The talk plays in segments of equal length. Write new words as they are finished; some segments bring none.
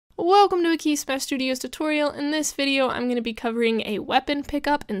Welcome to a KeySmash Studios tutorial. In this video, I'm going to be covering a weapon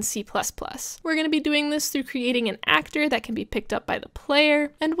pickup in C++. We're going to be doing this through creating an actor that can be picked up by the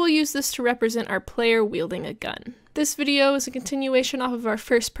player, and we'll use this to represent our player wielding a gun. This video is a continuation off of our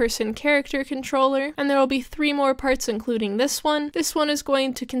first-person character controller, and there will be 3 more parts including this one. This one is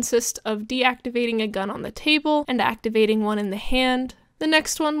going to consist of deactivating a gun on the table and activating one in the hand. The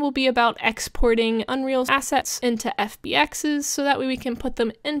next one will be about exporting Unreal assets into FBXs so that way we can put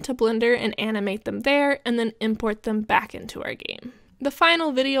them into Blender and animate them there and then import them back into our game. The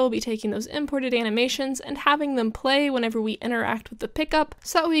final video will be taking those imported animations and having them play whenever we interact with the pickup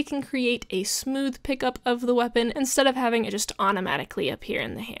so that we can create a smooth pickup of the weapon instead of having it just automatically appear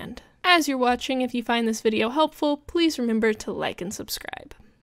in the hand. As you're watching, if you find this video helpful, please remember to like and subscribe.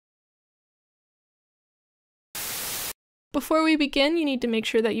 Before we begin, you need to make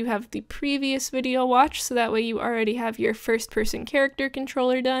sure that you have the previous video watched so that way you already have your first-person character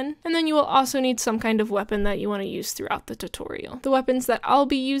controller done, and then you will also need some kind of weapon that you want to use throughout the tutorial. The weapons that I'll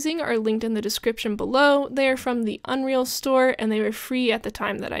be using are linked in the description below. They are from the Unreal store and they were free at the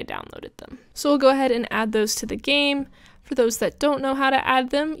time that I downloaded them. So we'll go ahead and add those to the game. For those that don't know how to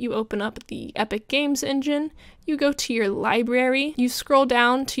add them, you open up the Epic Games engine, you go to your library, you scroll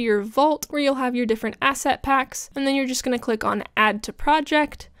down to your vault where you'll have your different asset packs, and then you're just going to click on Add to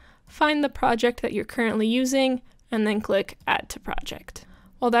Project, find the project that you're currently using, and then click Add to Project.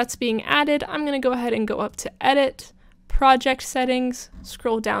 While that's being added, I'm going to go ahead and go up to Edit, Project Settings,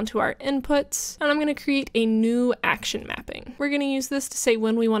 scroll down to our inputs, and I'm going to create a new action mapping. We're going to use this to say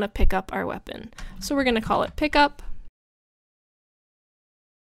when we want to pick up our weapon. So we're going to call it Pickup.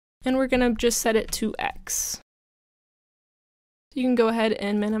 And we're going to just set it to X. You can go ahead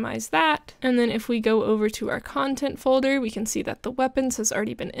and minimize that. And then if we go over to our content folder, we can see that the weapons has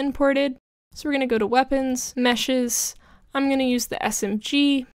already been imported. So we're going to go to Weapons, Meshes. I'm going to use the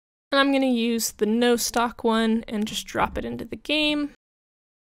SMG, and I'm going to use the no stock one and just drop it into the game.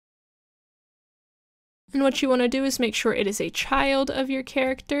 And what you want to do is make sure it is a child of your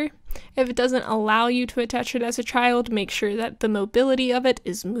character. If it doesn't allow you to attach it as a child, make sure that the mobility of it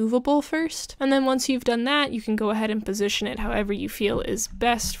is movable first. And then once you've done that, you can go ahead and position it however you feel is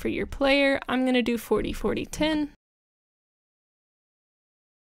best for your player. I'm going to do 40-40-10.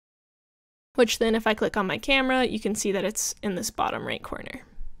 Which then if I click on my camera, you can see that it's in this bottom right corner.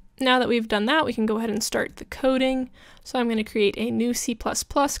 Now that we've done that, we can go ahead and start the coding. So I'm going to create a new C++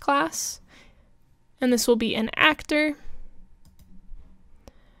 class. And this will be an actor.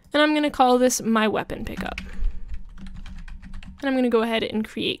 And I'm going to call this my weapon pickup. And I'm going to go ahead and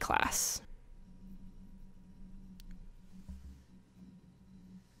create class.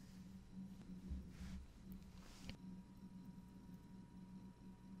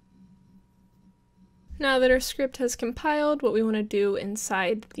 Now that our script has compiled, what we want to do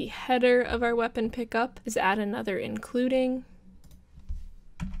inside the header of our weapon pickup is add another including.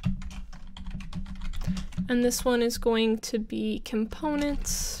 And this one is going to be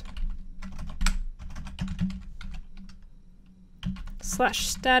components /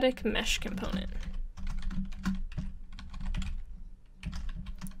 static mesh component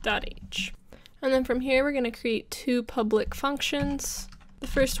 .h. And then from here we're going to create 2 public functions. The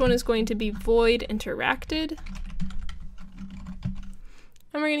first one is going to be void interacted.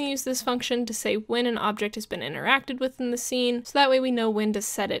 And we're going to use this function to say when an object has been interacted with in the scene, so that way we know when to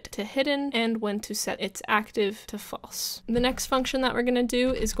set it to hidden and when to set its active to false. The next function that we're going to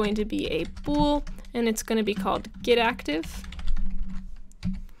do is going to be a bool, and it's going to be called getActive.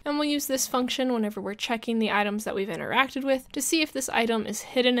 And we'll use this function whenever we're checking the items that we've interacted with to see if this item is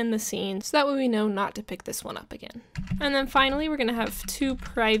hidden in the scene, so that way we know not to pick this one up again. And then finally, we're going to have 2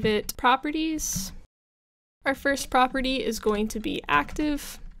 private properties. Our first property is going to be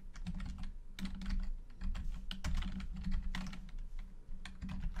active.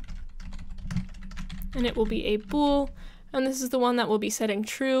 And it will be a bool, and this is the one that will be setting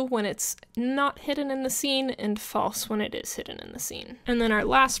true when it's not hidden in the scene and false when it is hidden in the scene. And then our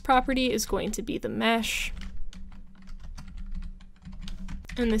last property is going to be the mesh.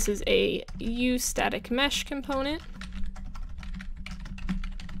 And this is a uStaticMesh component.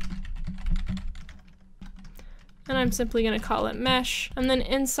 And I'm simply going to call it mesh. And then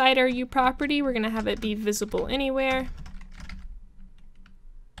inside our U property, we're going to have it be visible anywhere.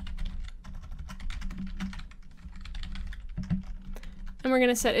 And we're going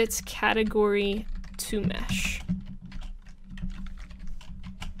to set its category to mesh.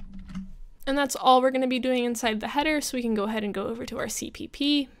 And that's all we're going to be doing inside the header, so we can go ahead and go over to our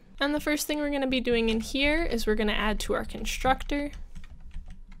CPP. And the first thing we're going to be doing in here is we're going to add to our constructor.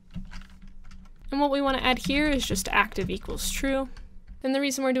 And what we want to add here is just active equals true. And the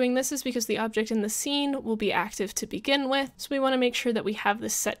reason we're doing this is because the object in the scene will be active to begin with, so we want to make sure that we have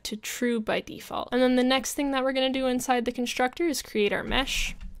this set to true by default. And then the next thing that we're going to do inside the constructor is create our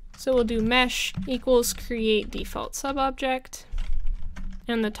mesh. So we'll do mesh equals create default subobject,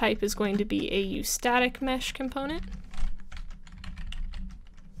 and the type is going to be a useStaticMesh component.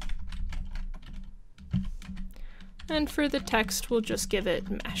 And for the text, we'll just give it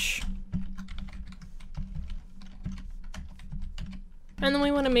mesh. And then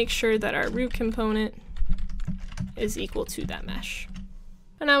we want to make sure that our root component is equal to that mesh.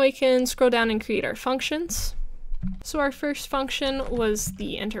 And now we can scroll down and create our functions. So our first function was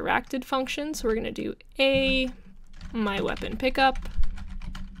the interacted function. So we're going to do a myWeaponPickup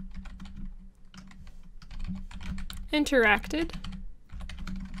interacted.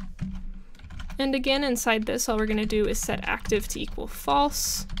 And again, inside this, all we're going to do is set active to equal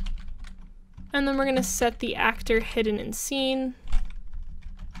false. And then we're going to set the actor hidden in scene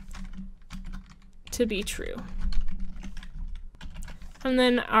to be true. And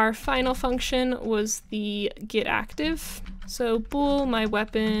then our final function was the getActive. So bool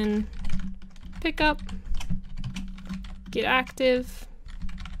myWeaponPickup getActive.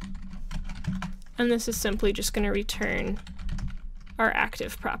 And this is simply just going to return our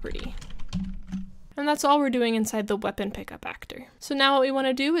active property. And that's all we're doing inside the weapon pickup actor. So now what we want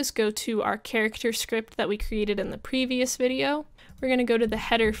to do is go to our character script that we created in the previous video. We're going to go to the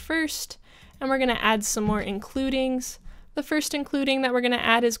header first, and we're going to add some more includings. The first including that we're going to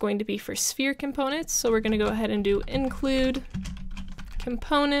add is going to be for sphere components. So we're going to go ahead and do include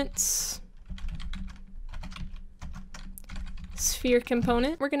components sphere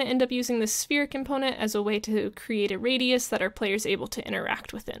component. We're going to end up using the sphere component as a way to create a radius that our player is able to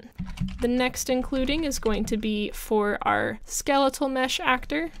interact within. The next including is going to be for our skeletal mesh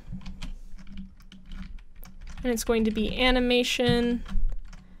actor. And it's going to be animation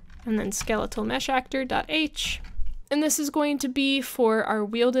and then skeletal mesh actor.h. And this is going to be for our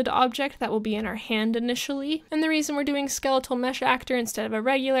wielded object that will be in our hand initially. And the reason we're doing skeletal mesh actor instead of a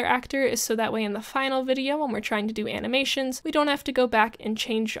regular actor is so that way in the final video, when we're trying to do animations, we don't have to go back and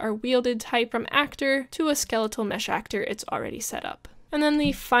change our wielded type from actor to a skeletal mesh actor. It's already set up. And then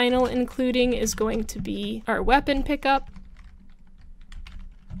the final including is going to be our weapon pickup.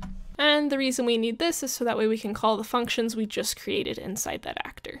 And the reason we need this is so that way we can call the functions we just created inside that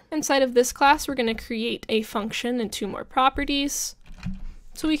actor. Inside of this class, we're going to create a function and two more properties.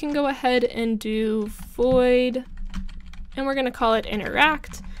 So we can go ahead and do void, and we're going to call it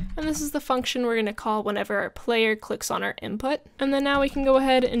interact. And this is the function we're going to call whenever our player clicks on our input. And then now we can go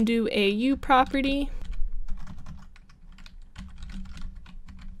ahead and do a u property.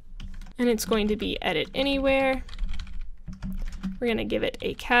 And it's going to be edit anywhere. We're going to give it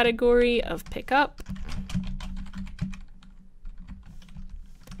a category of pickup.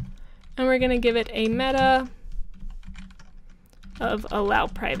 And we're going to give it a meta of allow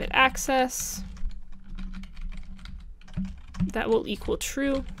private access. That will equal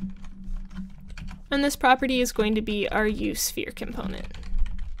true. And this property is going to be our useSphere component.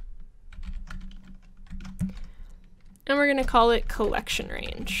 And we're going to call it collection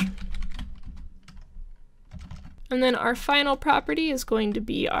range. And then our final property is going to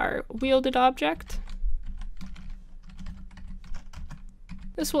be our wielded object.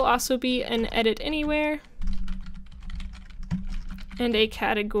 This will also be an edit anywhere and a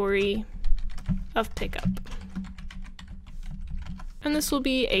category of pickup. And this will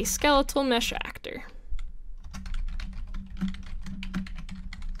be a skeletal mesh actor.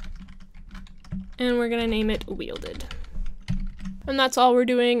 And we're going to name it wielded. And that's all we're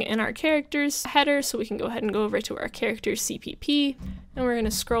doing in our characters header, so we can go ahead and go over to our character CPP, and we're going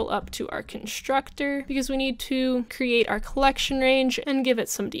to scroll up to our constructor because we need to create our collection range and give it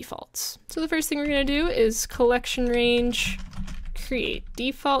some defaults. So the first thing we're going to do is collection range create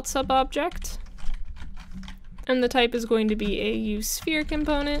default subobject, and the type is going to be a useSphere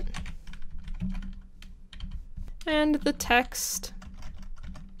component, and the text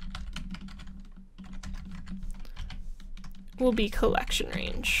will be collection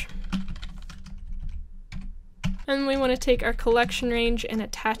range. And we want to take our collection range and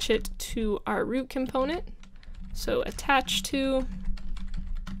attach it to our root component. So attach to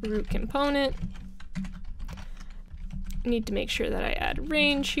root component. I need to make sure that I add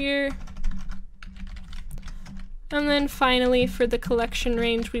range here. And then finally for the collection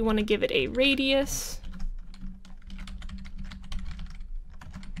range, we want to give it a radius.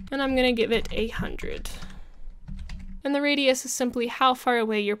 And I'm going to give it 100. And the radius is simply how far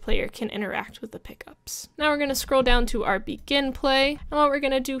away your player can interact with the pickups. Now we're going to scroll down to our begin play, and what we're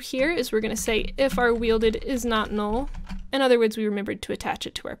going to do here is we're going to say if our wielded is not null, In other words, we remembered to attach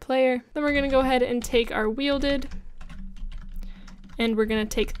it to our player. Then we're going to go ahead and take our wielded, and we're going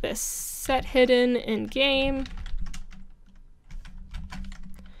to take this set hidden in game,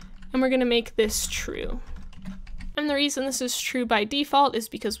 and we're going to make this true. And the reason this is true by default is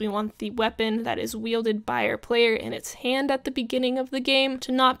because we want the weapon that is wielded by our player in its hand at the beginning of the game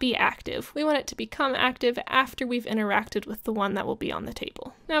to not be active. We want it to become active after we've interacted with the one that will be on the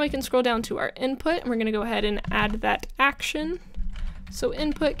table. Now we can scroll down to our input, and we're going to go ahead and add that action. So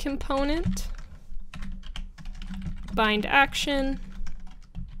input component, bind action.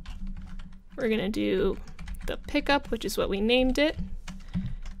 We're going to do the pickup, which is what we named it.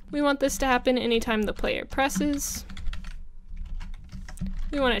 We want this to happen anytime the player presses.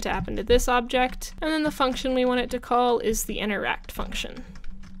 We want it to happen to this object, and then the function we want it to call is the interact function.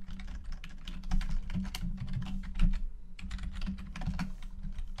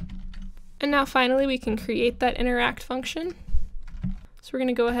 And now finally we can create that interact function. So we're going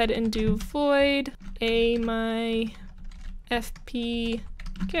to go ahead and do void amyFp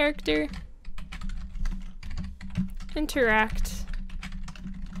character interact.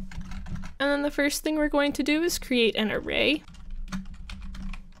 And then the first thing we're going to do is create an array.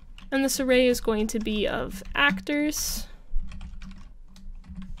 And this array is going to be of actors.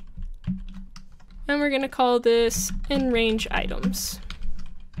 And we're going to call this in-range items.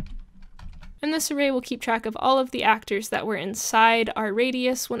 And this array will keep track of all of the actors that were inside our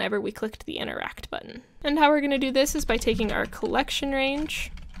radius whenever we clicked the interact button. And how we're going to do this is by taking our collection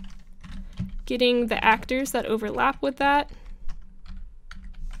range, getting the actors that overlap with that,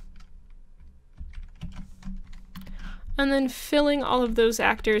 and then filling all of those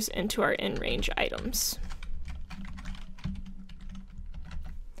actors into our in-range items.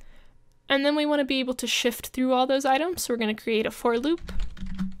 And then we want to be able to shift through all those items, so we're going to create a for loop.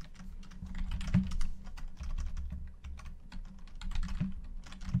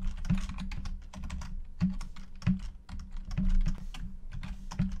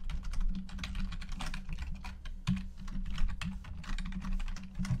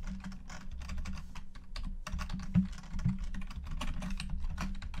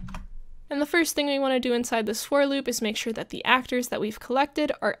 And the first thing we want to do inside this for loop is make sure that the actors that we've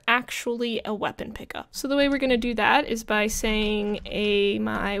collected are actually a weapon pickup. So the way we're going to do that is by saying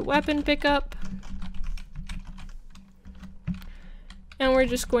my weapon pickup, and we're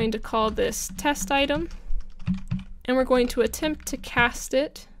just going to call this test item, and we're going to attempt to cast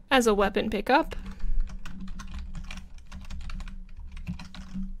it as a weapon pickup.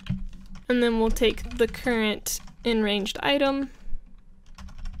 And then we'll take the current in-ranged item,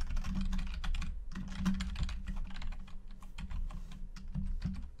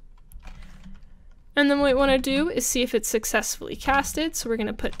 and then what we want to do is see if it's successfully casted. So we're going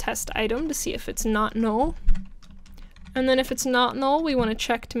to put test item to see if it's not null. And then if it's not null, we want to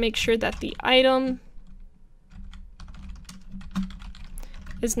check to make sure that the item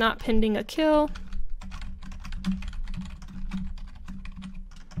is not pending a kill.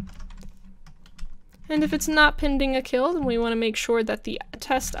 And if it's not pending a kill, then we want to make sure that the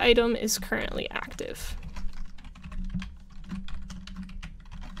test item is currently active.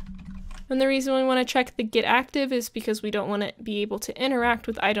 And the reason we want to check the get active is because we don't want to be able to interact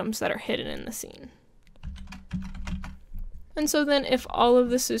with items that are hidden in the scene. And so then if all of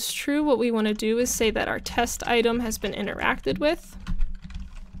this is true, what we want to do is say that our test item has been interacted with,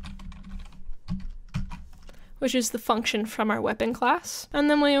 which is the function from our weapon class. And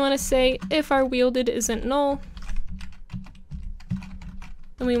then we want to say if our wielded isn't null,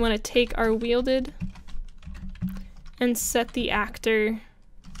 then we want to take our wielded and set the actor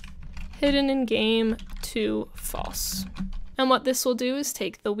hidden in game to false. And what this will do is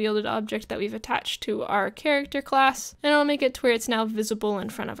take the wielded object that we've attached to our character class, and it'll make it to where it's now visible in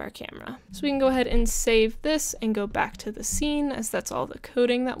front of our camera. So we can go ahead and save this and go back to the scene, as that's all the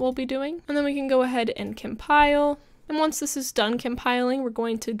coding that we'll be doing. And then we can go ahead and compile. And once this is done compiling, we're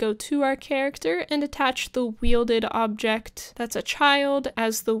going to go to our character and attach the wielded object that's a child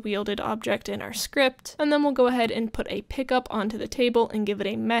as the wielded object in our script. And then we'll go ahead and put a pickup onto the table and give it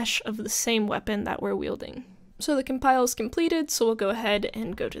a mesh of the same weapon that we're wielding. So the compile is completed, so we'll go ahead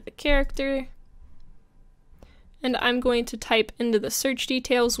and go to the character. And I'm going to type into the search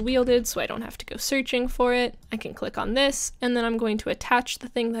details wielded so I don't have to go searching for it. I can click on this, and then I'm going to attach the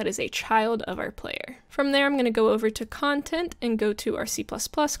thing that is a child of our player. From there, I'm going to go over to content and go to our C++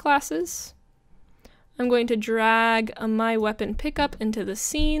 classes. I'm going to drag a my weapon pickup into the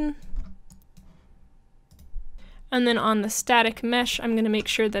scene. And then on the static mesh, I'm going to make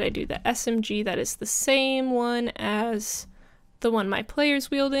sure that I do the SMG that is the same one as the one my player's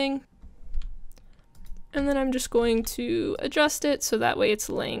wielding. And then I'm just going to adjust it so that way it's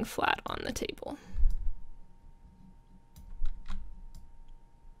laying flat on the table.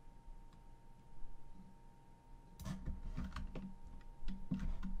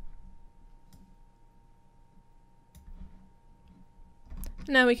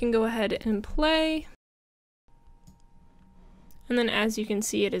 Now we can go ahead and play. And then as you can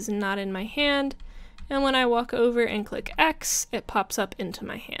see, it is not in my hand. And when I walk over and click X, it pops up into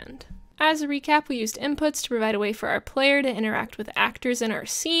my hand. As a recap, we used inputs to provide a way for our player to interact with actors in our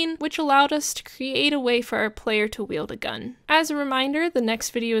scene, which allowed us to create a way for our player to wield a gun. As a reminder, the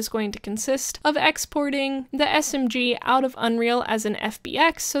next video is going to consist of exporting the SMG out of Unreal as an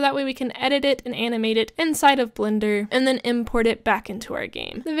FBX, so that way we can edit it and animate it inside of Blender, and then import it back into our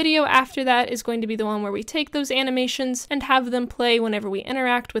game. The video after that is going to be the one where we take those animations and have them play whenever we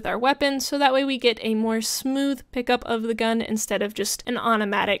interact with our weapon, so that way we get a more smooth pickup of the gun instead of just an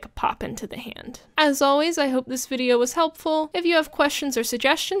automatic pop into the hand. As always, I hope this video was helpful. If you have questions or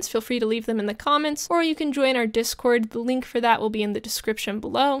suggestions, feel free to leave them in the comments, or you can join our Discord. The link for that will be in the description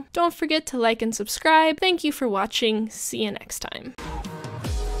below. Don't forget to like and subscribe. Thank you for watching. See you next time.